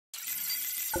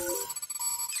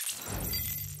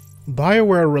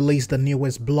Bioware released the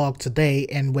newest blog today,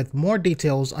 and with more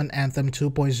details on Anthem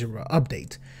 2.0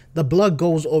 update. The blog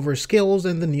goes over skills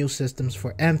and the new systems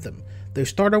for Anthem. They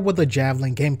started with the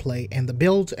Javelin gameplay and the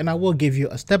builds, and I will give you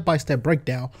a step-by-step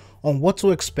breakdown on what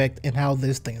to expect and how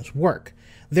these things work.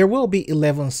 There will be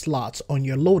 11 slots on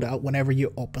your loadout whenever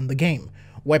you open the game.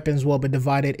 Weapons will be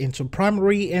divided into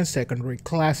primary and secondary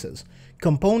classes.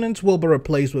 Components will be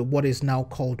replaced with what is now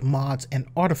called mods and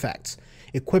artifacts.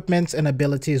 Equipments and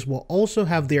abilities will also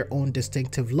have their own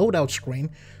distinctive loadout screen.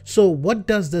 So what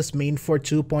does this mean for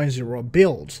 2.0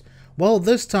 builds? Well,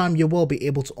 this time you will be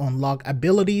able to unlock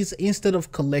abilities instead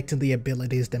of collecting the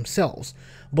abilities themselves,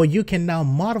 but you can now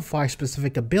modify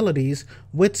specific abilities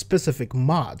with specific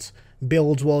mods.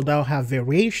 Builds will now have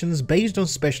variations based on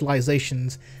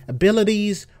specializations,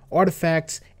 abilities,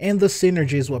 artifacts, and the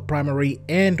synergies with primary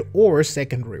and/or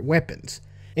secondary weapons.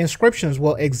 Inscriptions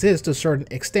will exist to a certain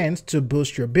extent to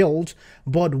boost your builds,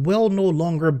 but will no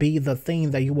longer be the thing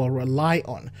that you will rely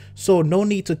on, so no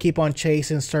need to keep on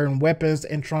chasing certain weapons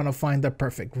and trying to find the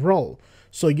perfect roll.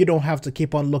 So you don't have to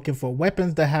keep on looking for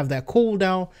weapons that have that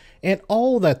cooldown and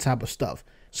all that type of stuff.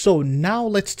 So now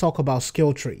let's talk about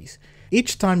skill trees.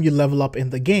 Each time you level up in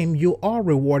the game, you are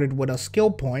rewarded with a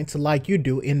skill point like you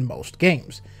do in most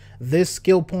games. These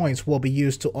skill points will be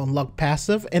used to unlock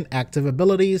passive and active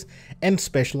abilities and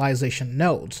specialization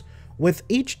nodes. With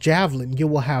each javelin, you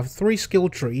will have 3 skill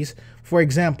trees. For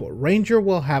example, Ranger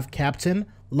will have Captain,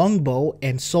 Longbow,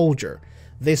 and Soldier.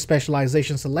 These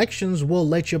specialization selections will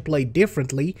let you play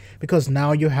differently because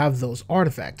now you have those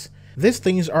artifacts. These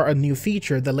things are a new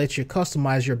feature that lets you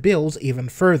customize your builds even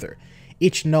further.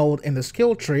 Each node in the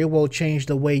skill tree will change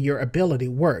the way your ability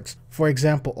works. For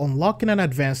example, unlocking an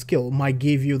advanced skill might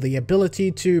give you the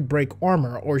ability to break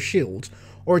armor or shields,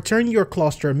 or turn your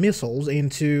cluster missiles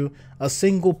into a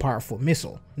single powerful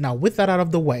missile. Now with that out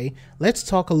of the way, let's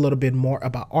talk a little bit more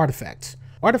about artifacts.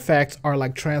 Artifacts are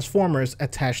like transformers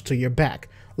attached to your back,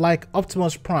 like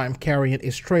Optimus Prime carrying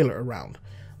his trailer around.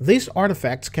 These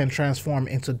artifacts can transform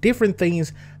into different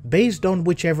things based on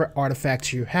whichever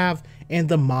artifacts you have and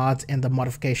the mods and the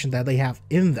modification that they have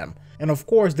in them. And of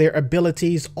course, their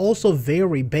abilities also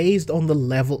vary based on the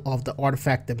level of the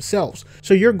artifact themselves.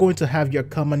 So you're going to have your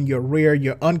common, your rare,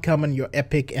 your uncommon, your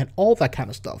epic, and all that kind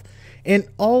of stuff. And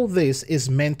all this is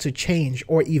meant to change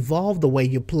or evolve the way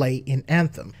you play in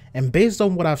Anthem. And based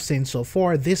on what I've seen so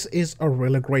far, this is a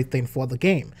really great thing for the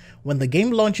game. When the game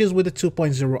launches with the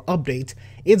 2.0 update,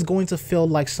 it's going to feel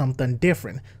like something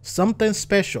different, something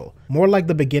special, more like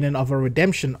the beginning of a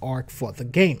redemption arc for the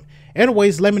game.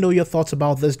 Anyways, let me know your thoughts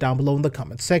about this down below in the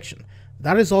comment section.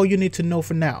 That is all you need to know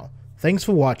for now. Thanks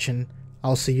for watching.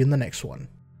 I'll see you in the next one.